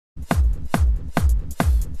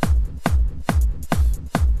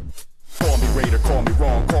call me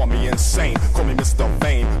wrong, call me insane, call me Mr.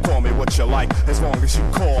 Vain, call me what you like, as long as you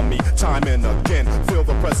call me time and again. Feel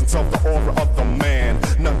the presence of the aura of the man,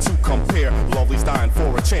 none to compare. Lovely's dying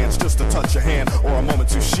for a chance, just to touch your hand or a moment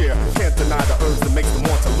to share. Can't deny the urge that makes them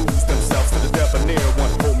want to lose themselves to the debonair.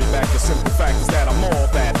 One hold me back, the simple fact is that I'm all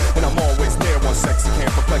that, and I'm always near. One sexy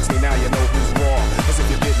can't perplex me, now you know who's wrong. As if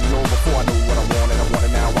you didn't know before I knew what I want, and I want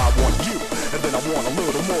it now. I want you, and then I want a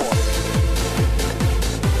little more.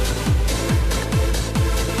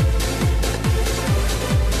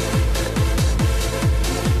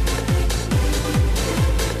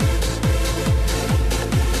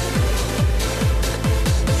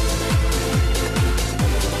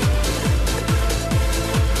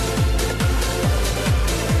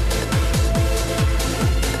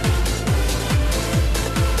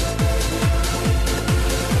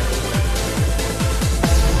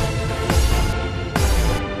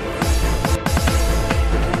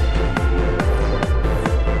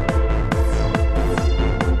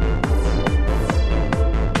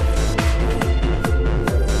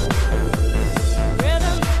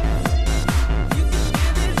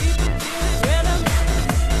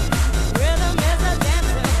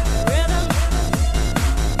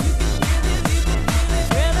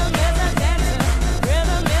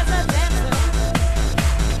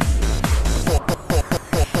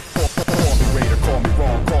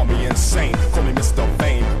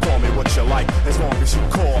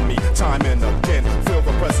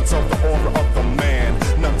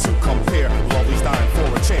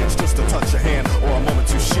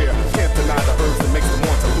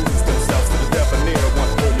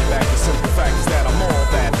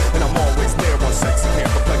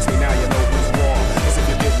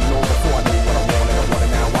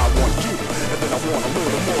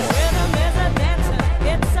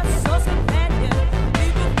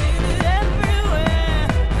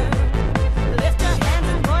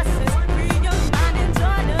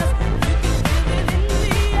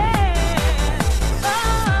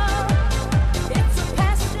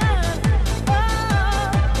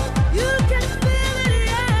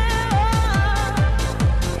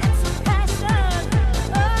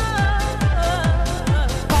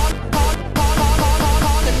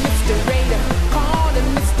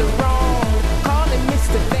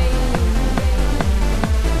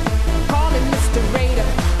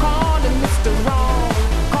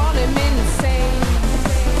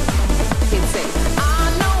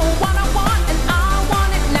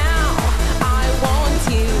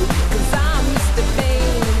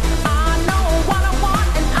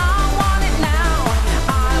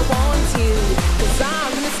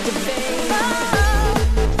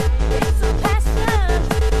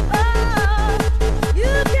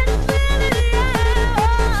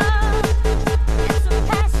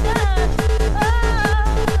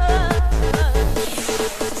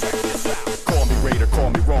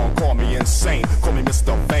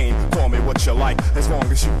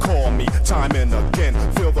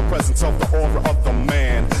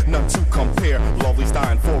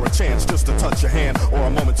 Just to touch your hand or a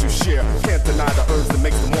moment to share. Can't deny the urge that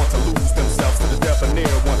makes them want to lose themselves to the debonair.